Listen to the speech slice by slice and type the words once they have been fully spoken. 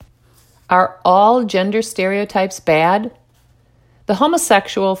Are all gender stereotypes bad? The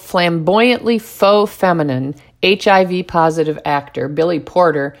homosexual, flamboyantly faux feminine, HIV-positive actor Billy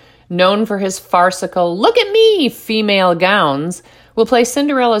Porter, known for his farcical, "look at me" female gowns, will play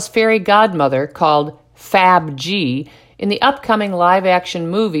Cinderella's fairy godmother, called Fab G, in the upcoming live-action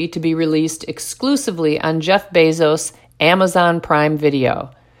movie to be released exclusively on Jeff Bezos' Amazon Prime Video.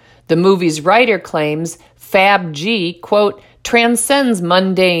 The movie's writer claims Fab G, quote, transcends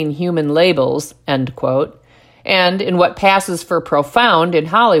mundane human labels, end quote. And in what passes for profound in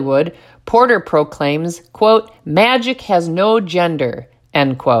Hollywood, Porter proclaims, quote, magic has no gender,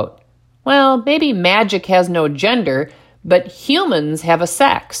 end quote. Well, maybe magic has no gender, but humans have a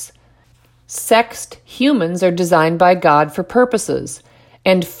sex. Sexed humans are designed by God for purposes,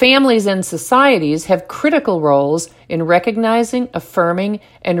 and families and societies have critical roles in recognizing, affirming,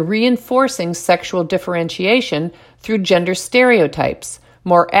 and reinforcing sexual differentiation through gender stereotypes,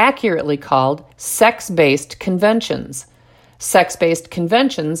 more accurately called sex-based conventions. Sex-based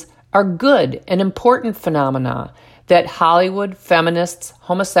conventions are good and important phenomena that Hollywood, feminists,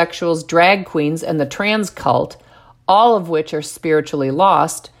 homosexuals, drag queens, and the trans cult, all of which are spiritually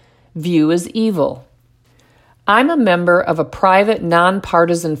lost, view as evil. I'm a member of a private,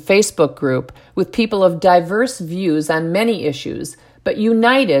 nonpartisan Facebook group with people of diverse views on many issues, but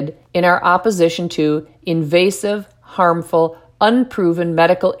united in our opposition to invasive, harmful, unproven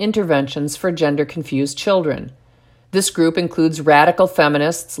medical interventions for gender-confused children. This group includes radical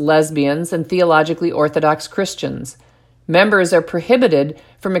feminists, lesbians, and theologically orthodox Christians. Members are prohibited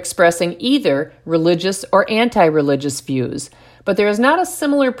from expressing either religious or anti-religious views, but there is not a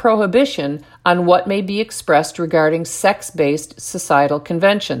similar prohibition on what may be expressed regarding sex-based societal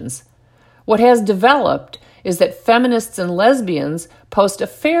conventions. What has developed is that feminists and lesbians post a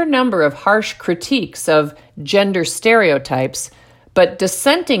fair number of harsh critiques of gender stereotypes, but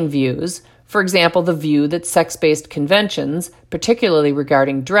dissenting views, for example, the view that sex-based conventions, particularly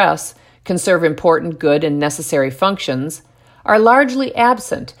regarding dress, can serve important good and necessary functions, are largely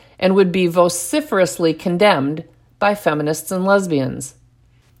absent and would be vociferously condemned by feminists and lesbians.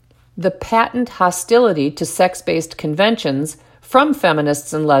 The patent hostility to sex-based conventions from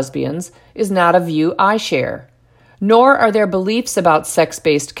feminists and lesbians is not a view I share, nor are their beliefs about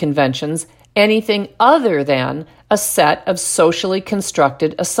sex-based conventions anything other than a set of socially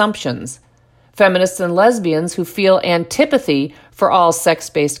constructed assumptions. Feminists and lesbians who feel antipathy for all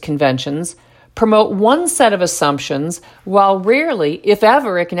sex-based conventions promote one set of assumptions while rarely, if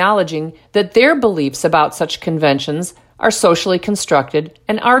ever, acknowledging that their beliefs about such conventions are socially constructed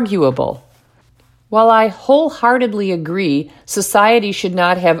and arguable. While I wholeheartedly agree society should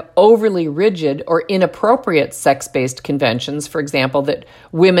not have overly rigid or inappropriate sex-based conventions, for example, that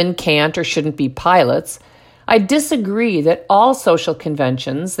women can't or shouldn't be pilots, I disagree that all social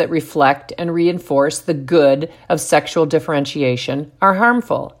conventions that reflect and reinforce the good of sexual differentiation are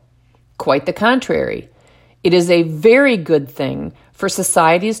harmful. Quite the contrary. It is a very good thing for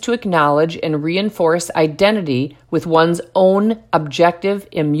societies to acknowledge and reinforce identity with one's own objective,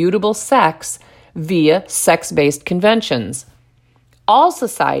 immutable sex via sex-based conventions. All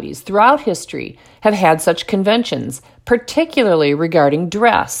societies throughout history have had such conventions, particularly regarding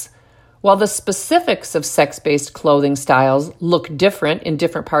dress. While the specifics of sex-based clothing styles look different in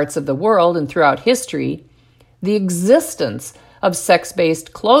different parts of the world and throughout history, the existence of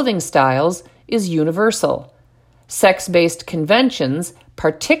sex-based clothing styles is universal. Sex-based conventions,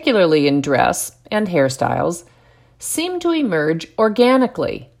 particularly in dress and hairstyles, seem to emerge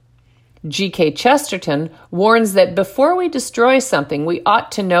organically. G.K. Chesterton warns that before we destroy something, we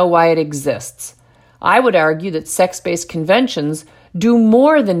ought to know why it exists. I would argue that sex-based conventions do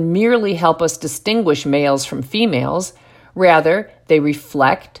more than merely help us distinguish males from females. Rather, they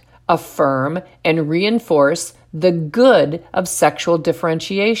reflect, affirm, and reinforce the good of sexual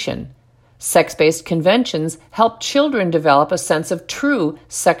differentiation. Sex-based conventions help children develop a sense of true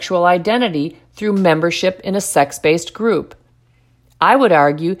sexual identity through membership in a sex-based group. I would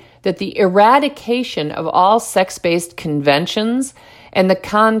argue that the eradication of all sex-based conventions and the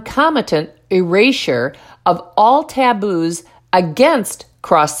concomitant erasure of all taboos against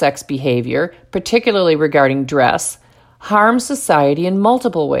cross-sex behavior, particularly regarding dress, harms society in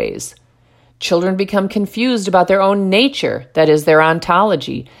multiple ways. Children become confused about their own nature, that is, their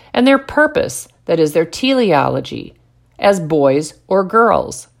ontology, and their purpose, that is, their teleology, as boys or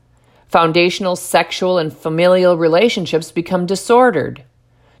girls. Foundational sexual and familial relationships become disordered.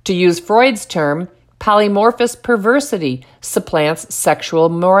 To use Freud's term, polymorphous perversity supplants sexual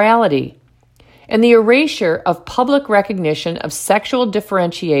morality. And the erasure of public recognition of sexual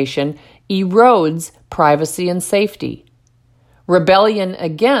differentiation erodes privacy and safety. Rebellion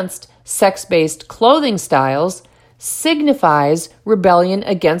against sex-based clothing styles signifies rebellion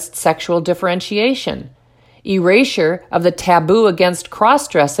against sexual differentiation. Erasure of the taboo against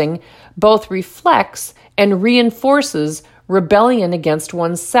cross-dressing both reflects and reinforces rebellion against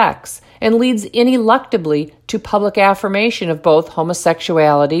one's sex and leads ineluctably to public affirmation of both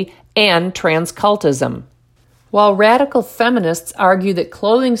homosexuality and transcultism. While radical feminists argue that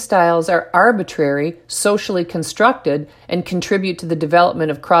clothing styles are arbitrary, socially constructed, and contribute to the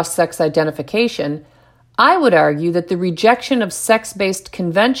development of cross-sex identification, I would argue that the rejection of sex-based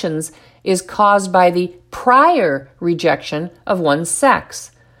conventions is caused by the prior rejection of one's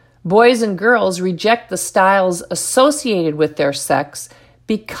sex. Boys and girls reject the styles associated with their sex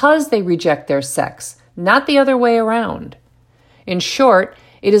because they reject their sex, not the other way around. In short,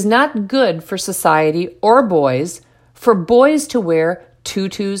 it is not good for society or boys for boys to wear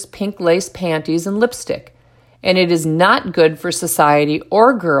tutus, pink lace panties, and lipstick. And it is not good for society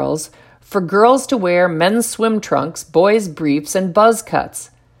or girls for girls to wear men's swim trunks, boys' briefs, and buzz cuts.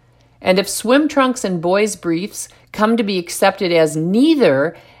 And if swim trunks and boys' briefs come to be accepted as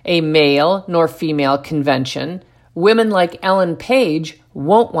neither a male nor female convention, women like Ellen Page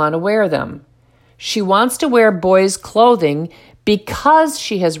won't want to wear them. She wants to wear boys' clothing because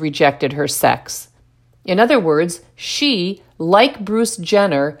she has rejected her sex. In other words, she, like Bruce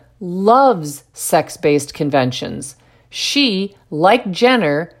Jenner, loves sex-based conventions. She, like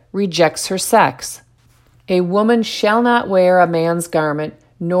Jenner, rejects her sex. A woman shall not wear a man's garment,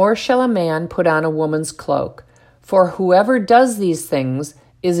 nor shall a man put on a woman's cloak. For whoever does these things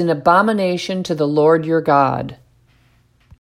is an abomination to the Lord your God.